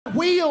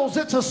wheels.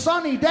 It's a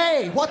sunny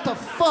day. What the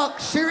fuck?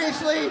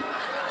 Seriously?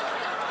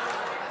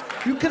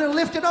 You could have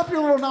lifted up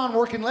your little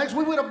non-working legs.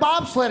 We would have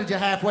bobsledded you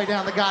halfway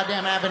down the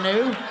goddamn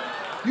avenue.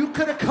 You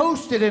could have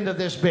coasted into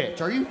this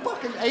bitch. Are you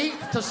fucking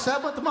 8th to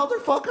 7th,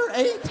 motherfucker?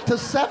 8th to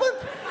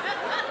 7th?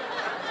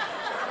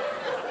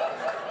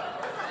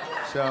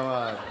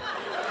 So,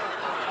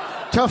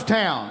 tough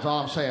town's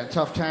all I'm saying.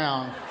 Tough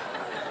town.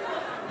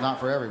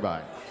 Not for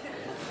everybody.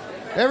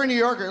 Every New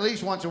Yorker, at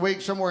least once a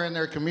week, somewhere in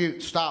their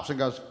commute, stops and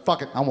goes,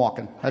 fuck it, I'm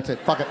walking. That's it,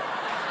 fuck it.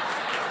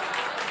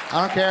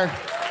 I don't care.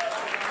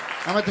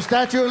 I'm at the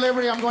Statue of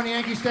Liberty. I'm going to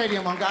Yankee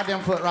Stadium on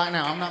goddamn foot right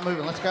now. I'm not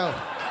moving. Let's go.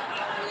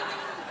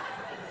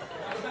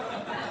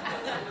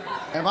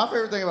 And my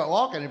favorite thing about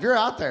walking, if you're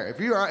out there,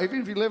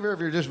 even if you live here, if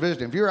you're just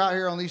visiting, if you're out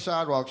here on these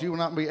sidewalks, you will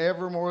not be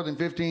ever more than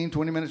 15,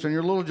 20 minutes on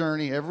your little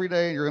journey every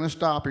day, and you're going to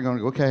stop. You're going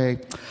to go, okay,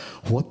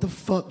 what the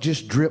fuck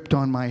just dripped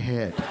on my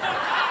head?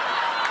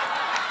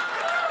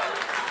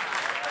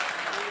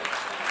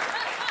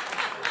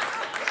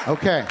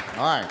 Okay,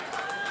 all right.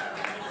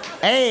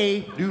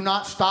 A, do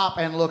not stop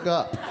and look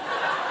up.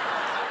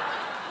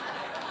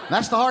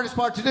 That's the hardest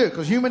part to do,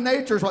 because human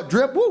nature is what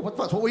drip, woo,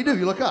 that's what we do,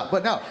 you look up.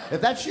 But no, if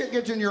that shit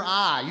gets in your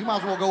eye, you might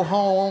as well go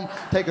home,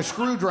 take a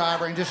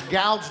screwdriver, and just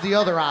gouge the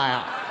other eye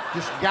out.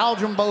 Just gouge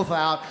them both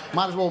out.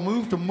 Might as well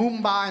move to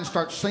Mumbai and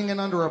start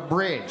singing under a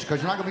bridge,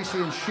 because you're not going to be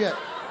seeing shit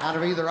out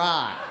of either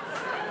eye.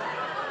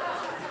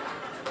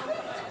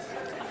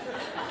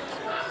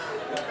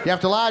 You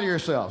have to lie to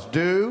yourselves.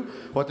 Do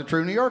what the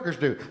true New Yorkers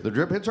do. The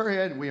drip hits our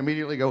head, and we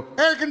immediately go,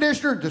 air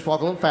conditioner, just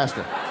walk a little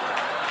faster.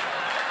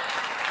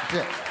 That's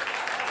it.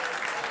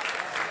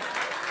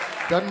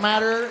 Doesn't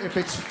matter if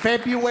it's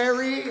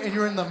February and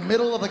you're in the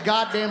middle of the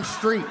goddamn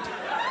street.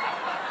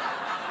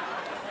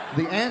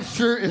 The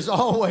answer is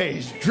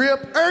always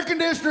drip, air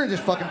conditioner,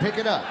 just fucking pick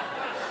it up.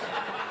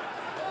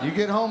 You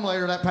get home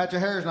later, that patch of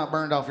hair is not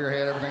burned off your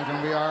head, everything's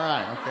gonna be all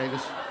right. Okay,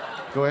 just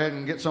go ahead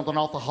and get something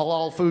off the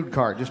halal food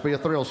cart. Just be a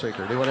thrill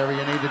seeker. Do whatever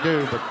you need to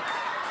do, but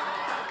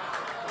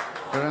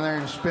get in there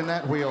and spin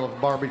that wheel of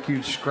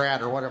barbecued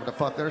scrat or whatever the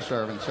fuck they're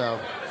serving, so.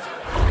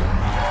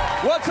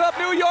 What's up,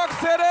 New York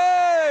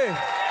City?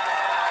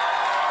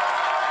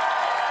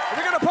 Are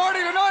we gonna party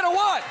tonight or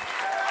what?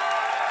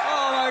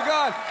 Oh my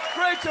God,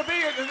 great to be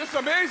here. This is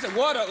amazing.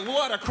 What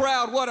a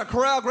crowd, what a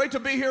crowd. Great to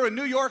be here in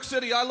New York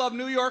City. I love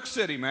New York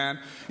City, man.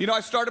 You know, I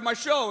started my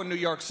show in New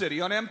York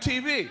City on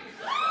MTV.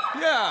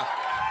 Yeah,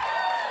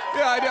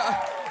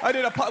 I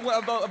did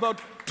about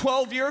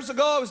 12 years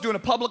ago. I was doing a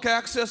public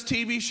access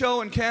TV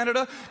show in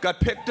Canada. Got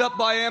picked up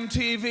by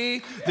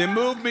MTV. They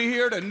moved me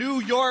here to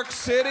New York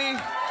City.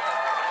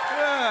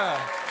 Yeah.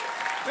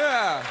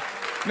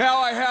 Now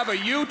I have a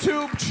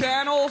YouTube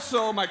channel,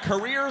 so my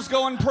career's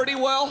going pretty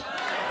well.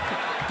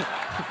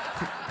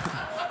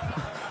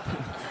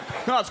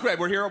 No, it's great.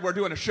 We're here, we're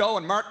doing a show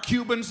on Mark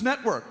Cuban's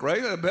network,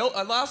 right?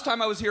 Last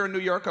time I was here in New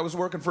York, I was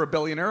working for a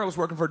billionaire. I was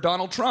working for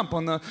Donald Trump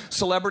on the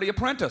Celebrity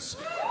Apprentice.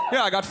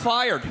 Yeah, I got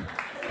fired.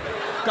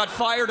 Got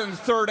fired in the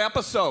 3rd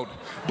episode.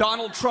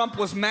 Donald Trump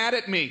was mad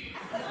at me.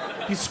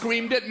 He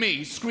screamed at me.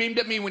 He screamed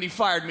at me when he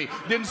fired me.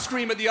 Didn't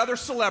scream at the other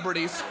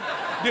celebrities.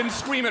 Didn't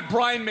scream at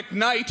Brian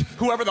McKnight,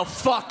 whoever the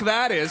fuck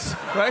that is,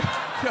 right?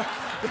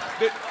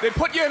 They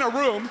put you in a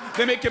room,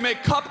 they make you make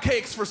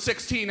cupcakes for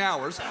 16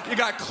 hours. You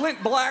got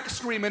Clint Black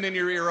screaming in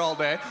your ear all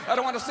day. I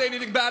don't want to say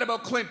anything bad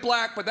about Clint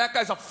Black, but that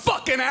guy's a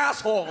fucking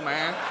asshole,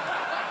 man.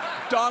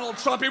 Donald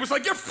Trump, he was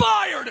like, you're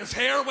fired! His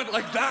hair went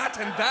like that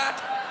and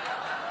that.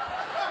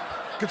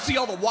 Could see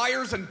all the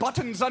wires and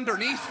buttons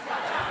underneath.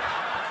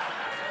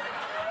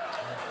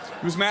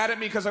 He was mad at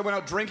me because I went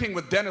out drinking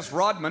with Dennis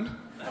Rodman.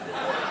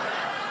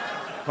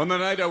 On the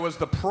night I was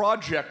the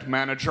project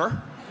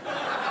manager.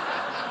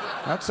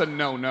 That's a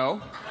no-no.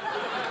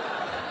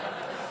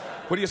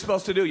 What are you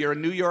supposed to do? You're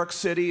in New York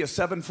City, a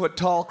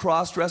 7-foot-tall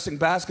cross-dressing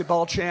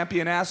basketball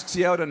champion asks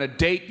you out on a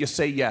date, you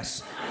say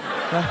yes.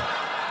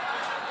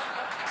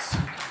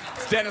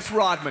 It's Dennis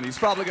Rodman. He's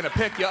probably gonna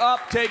pick you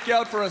up, take you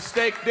out for a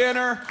steak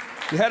dinner.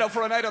 You head out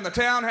for a night on the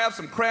town, have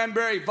some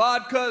cranberry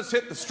vodkas,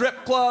 hit the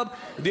strip club.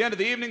 At the end of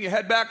the evening, you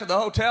head back to the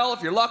hotel.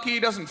 If you're lucky, he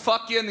doesn't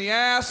fuck you in the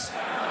ass.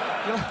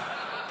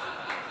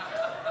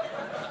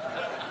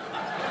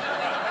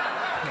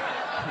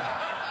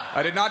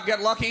 I did not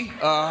get lucky.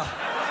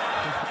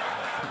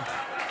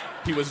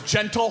 He was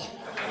gentle.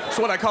 It's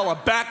what I call a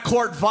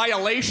backcourt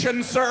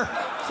violation, sir.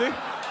 See?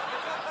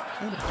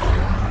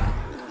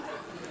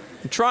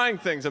 I'm trying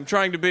things. I'm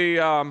trying to be,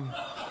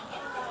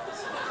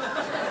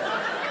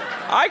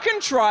 I can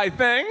try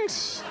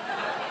things.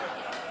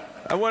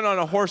 I went on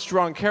a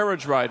horse-drawn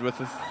carriage ride with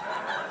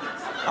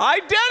I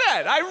did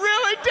it! I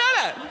really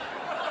did it!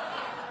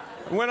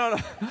 I went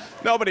on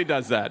Nobody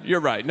does that.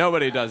 You're right.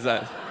 Nobody does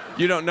that.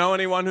 You don't know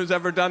anyone who's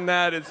ever done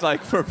that? It's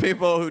like for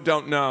people who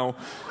don't know.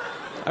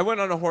 I went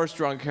on a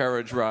horse-drawn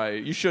carriage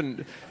ride. You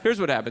shouldn't. Here's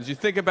what happens. You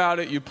think about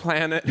it, you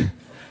plan it,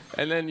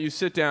 and then you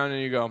sit down and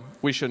you go,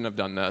 we shouldn't have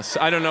done this.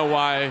 I don't know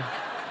why.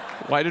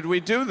 Why did we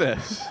do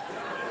this?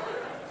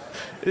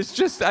 It's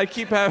just,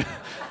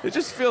 it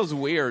just feels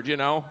weird, you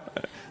know?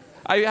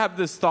 I have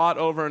this thought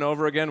over and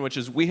over again, which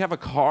is we have a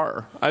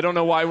car. I don't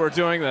know why we're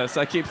doing this.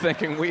 I keep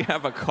thinking we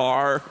have a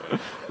car.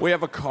 We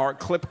have a car.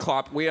 Clip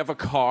clop. We have a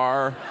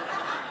car.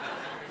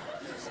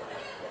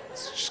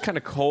 It's just kind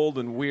of cold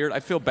and weird. I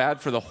feel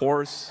bad for the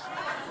horse.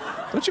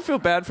 Don't you feel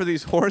bad for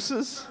these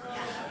horses?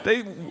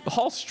 They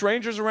haul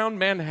strangers around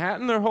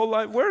Manhattan their whole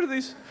life. Where do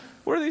these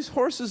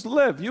horses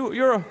live?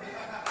 You're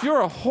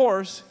a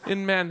horse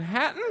in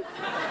Manhattan?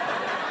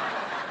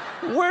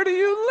 Where do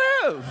you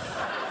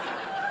live?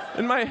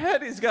 In my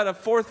head, he's got a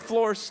 4th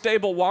floor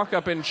stable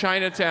walk-up in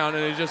Chinatown,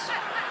 and he's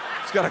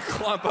got to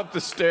clump up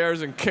the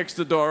stairs and kicks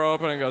the door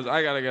open and goes,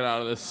 I got to get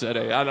out of this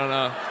city. I don't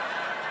know.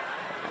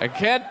 I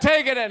can't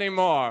take it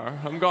anymore.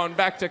 I'm going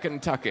back to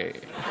Kentucky.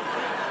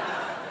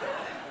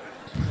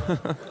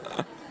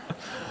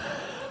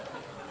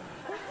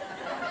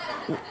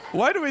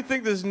 Why do we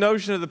think this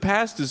notion of the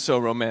past is so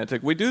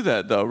romantic? We do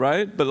that, though,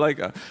 right? But like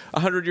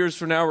 100 years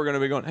from now, we're going to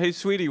be going, hey,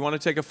 sweetie, you want to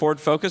take a Ford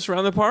Focus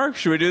around the park?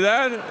 Should we do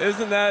that?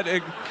 Isn't that,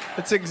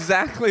 it's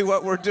exactly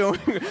what we're doing.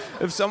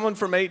 If someone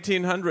from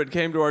 1800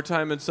 came to our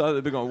time and saw that,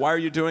 they'd be going, why are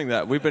you doing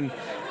that? We've been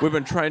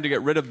trying to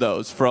get rid of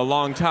those for a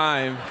long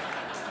time.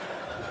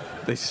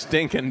 They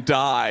stink and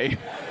die.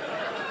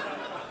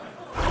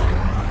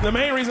 The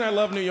main reason I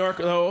love New York,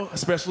 though,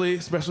 especially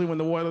when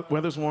the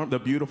weather's warm, the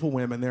beautiful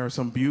women. There are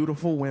some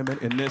beautiful women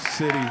in this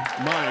city.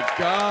 My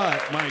God.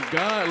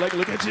 Like,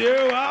 look at you.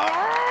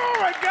 Oh,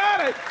 my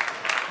God.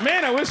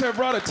 Man, I wish I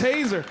brought a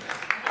taser.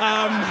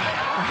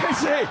 I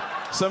say,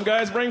 some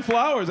guys bring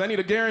flowers. I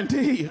need a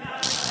guarantee.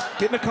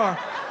 Get in the car.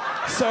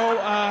 So,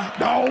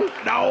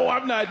 no,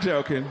 I'm not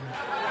joking.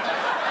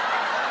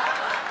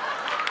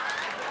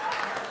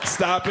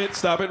 Stop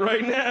it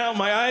right now.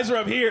 My eyes are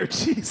up here.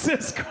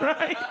 Jesus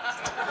Christ.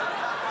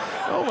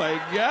 Oh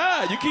my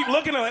God. You keep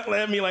looking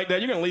at me like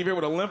that, you're gonna leave here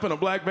with a limp and a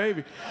black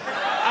baby.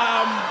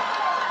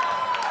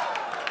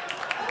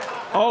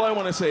 All I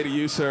wanna say to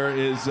you, sir,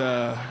 is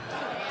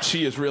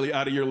she is really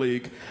out of your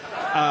league.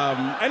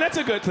 And that's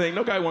a good thing.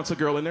 No guy wants a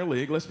girl in their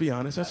league, let's be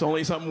honest. That's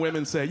only something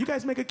women say. You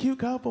guys make a cute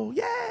couple,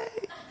 yay.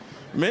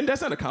 Men,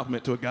 that's not a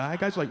compliment to a guy.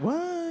 Guys are like,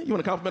 what? You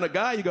wanna compliment a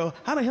guy, you go,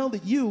 how the hell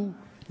did you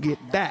get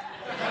that?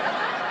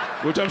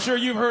 Which I'm sure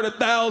you've heard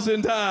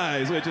 1,000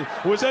 times.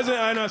 Which doesn't,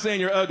 I'm not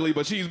saying you're ugly,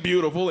 but she's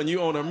beautiful and you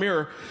own a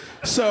mirror.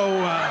 So,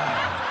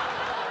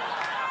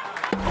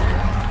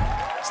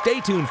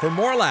 Stay tuned for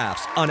more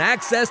laughs on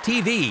Access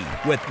TV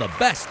with the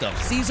best of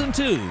Season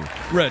 2,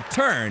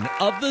 Return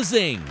of the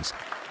Zings.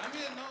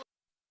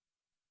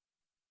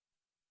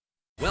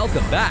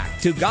 Welcome back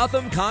to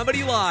Gotham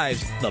Comedy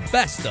Live's The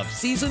Best of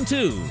Season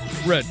 2,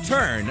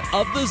 Return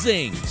of the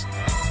Zings.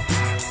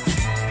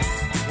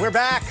 We're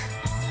back.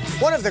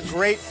 One of the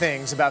great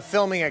things about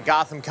filming at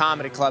Gotham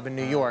Comedy Club in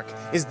New York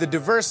is the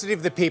diversity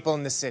of the people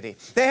in the city.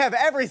 They have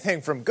everything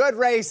from good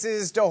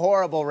races to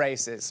horrible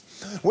races.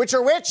 Which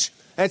are which?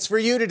 That's for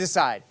you to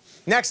decide.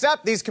 Next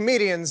up, these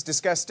comedians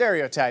discuss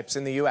stereotypes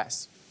in the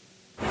U.S.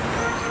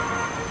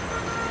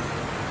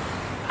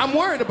 I'm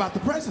worried about the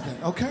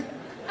president, okay?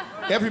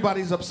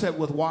 Everybody's upset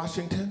with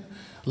Washington.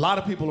 A lot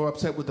of people are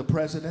upset with the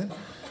president.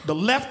 The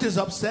left is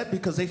upset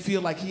because they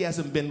feel like he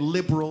hasn't been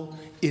liberal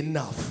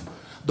enough.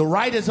 The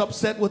right is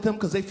upset with him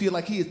because they feel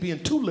like he is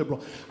being too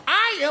liberal.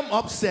 I am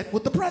upset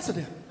with the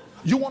president.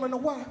 You want to know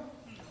why?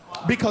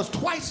 Because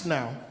twice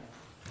now,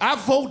 I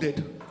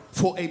voted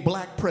for a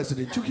black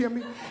president. You hear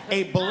me?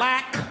 A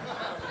black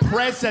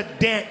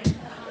president.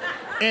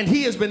 And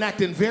he has been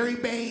acting very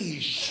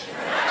beige.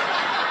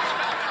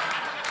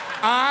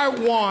 I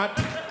want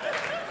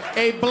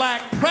a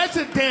black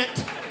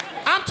president.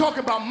 I'm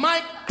talking about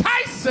Mike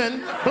Tyson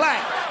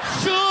black.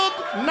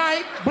 Suge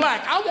Knight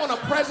black. I want a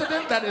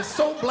president that is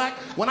so black,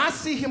 when I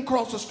see him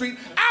cross the street,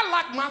 I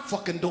lock my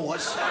fucking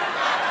doors.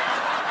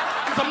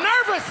 'Cause I'm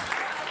nervous.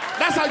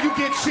 That's how you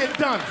get shit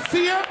done.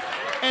 Fear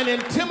and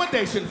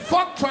intimidation.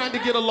 Fuck trying to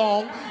get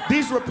along.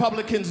 These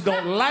Republicans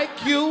don't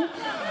like you.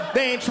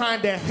 They ain't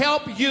trying to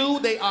help you.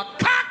 They are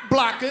cock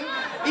blocking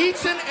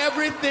each and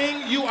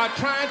everything you are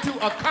trying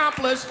to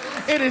accomplish.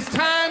 It is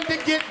time to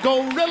get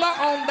gorilla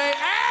on their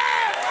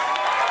ass.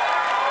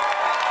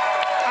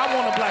 I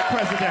want a black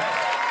president.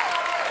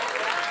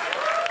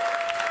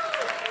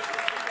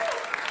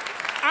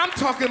 I'm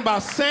talking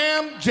about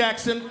Sam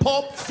Jackson,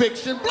 Pulp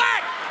Fiction,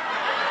 black.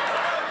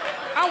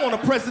 I want a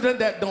president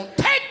that don't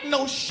take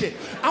no shit.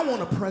 I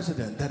want a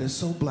president that is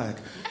so black.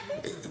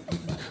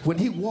 When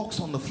he walks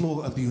on the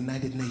floor of the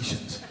United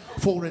Nations,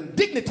 foreign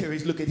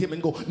dignitaries look at him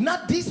and go,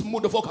 not this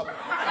motherfucker.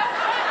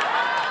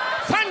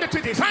 Sign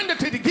the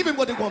treaty, give him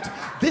what he wants.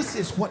 This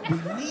is what we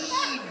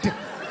need.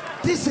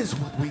 This is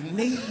what we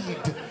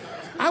need.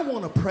 I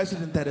want a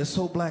president that is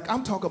so black.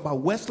 I'm talking about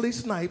Wesley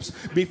Snipes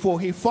before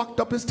he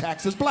fucked up his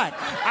taxes black.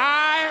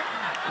 I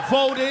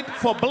voted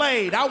for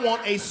Blade. I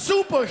want a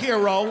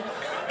superhero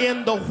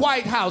in the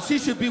White House. He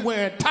should be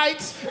wearing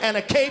tights and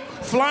a cape,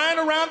 flying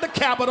around the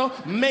Capitol,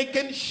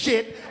 making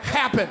shit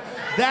happen.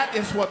 That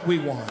is what we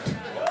want.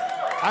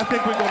 I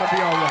think we're gonna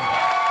be all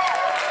right.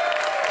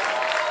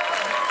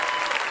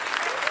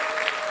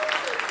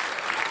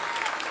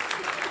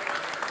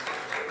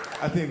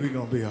 I think we're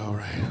gonna be all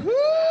right.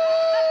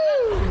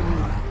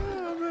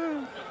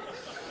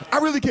 I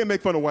really can't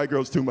make fun of white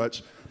girls too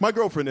much. My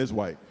girlfriend is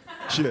white.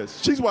 She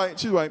is. She's white.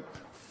 She's white.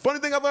 Funny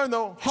thing I've learned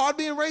though, hard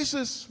being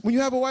racist when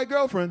you have a white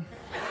girlfriend.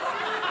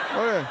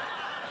 Oh yeah.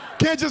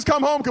 Can't just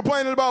come home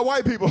complaining about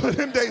white people.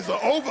 Them days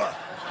are over.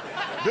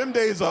 Them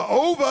days are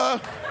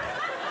over.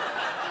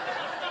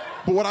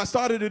 But what I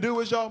started to do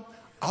is, y'all,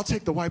 I'll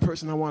take the white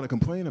person I want to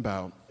complain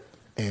about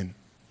and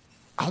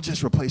I'll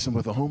just replace him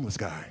with a homeless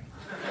guy.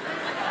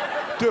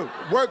 Dude,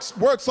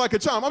 works like a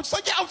charm. I'm just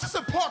like, yeah, I was just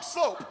at Park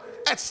Slope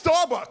at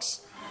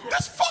Starbucks.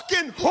 This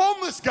fucking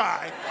homeless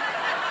guy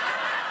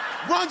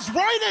runs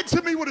right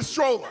into me with a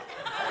stroller.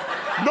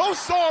 No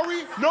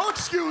sorry, no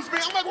excuse me.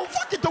 I'm like, well,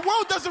 fuck it. The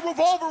world doesn't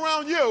revolve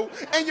around you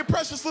and your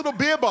precious little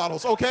beer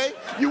bottles, okay?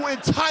 You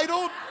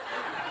entitled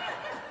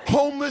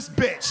homeless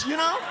bitch, you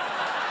know?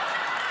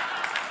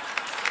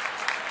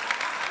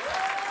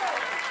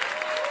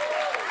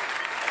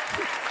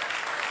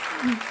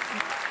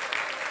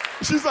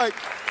 She's like,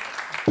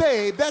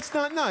 babe, that's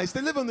not nice.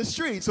 They live on the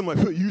streets. I'm like,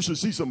 you should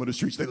see some of the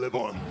streets they live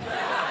on.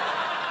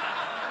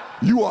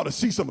 You ought to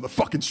see some of the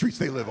fucking streets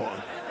they live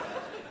on.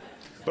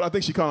 But I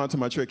think she caught on to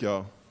my trick,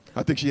 y'all.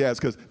 I think she has,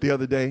 because the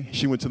other day,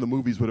 she went to the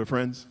movies with her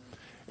friends,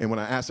 and when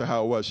I asked her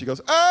how it was, she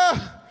goes,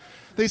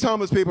 these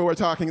homeless people were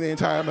talking the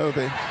entire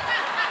movie.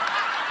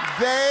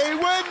 They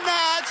would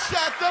not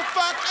shut the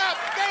fuck up.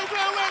 They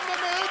ruined the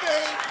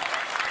movie.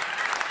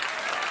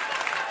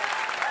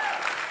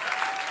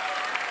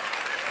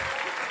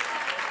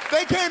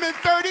 They came in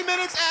 30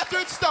 minutes after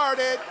it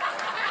started.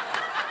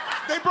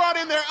 They brought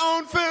in their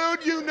own food.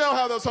 You know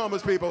how those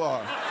homeless people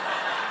are.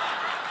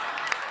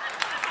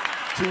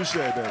 Touche,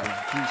 baby.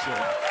 Touche.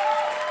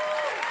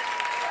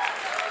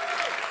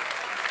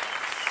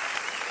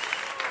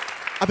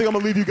 I think I'm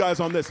gonna leave you guys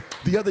on this.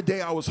 The other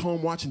day I was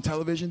home watching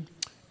television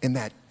and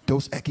that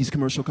Dos Equis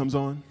commercial comes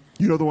on.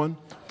 You know the one?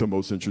 The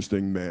most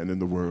interesting man in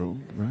the world,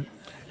 right?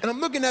 And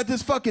I'm looking at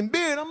this fucking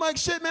beard. I'm like,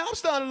 shit, man, I'm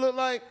starting to look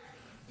like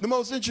the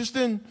most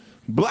interesting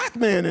black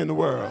man in the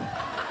world.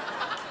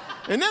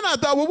 And then I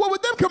thought, well, what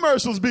would them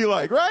commercials be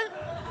like, right?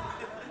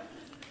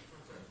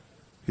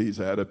 He's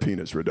had a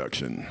penis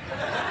reduction.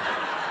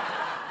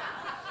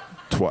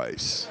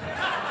 Twice.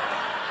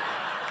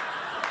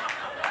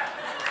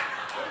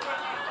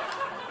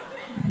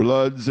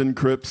 Bloods and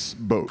Crips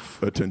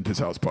both attend his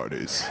house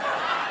parties.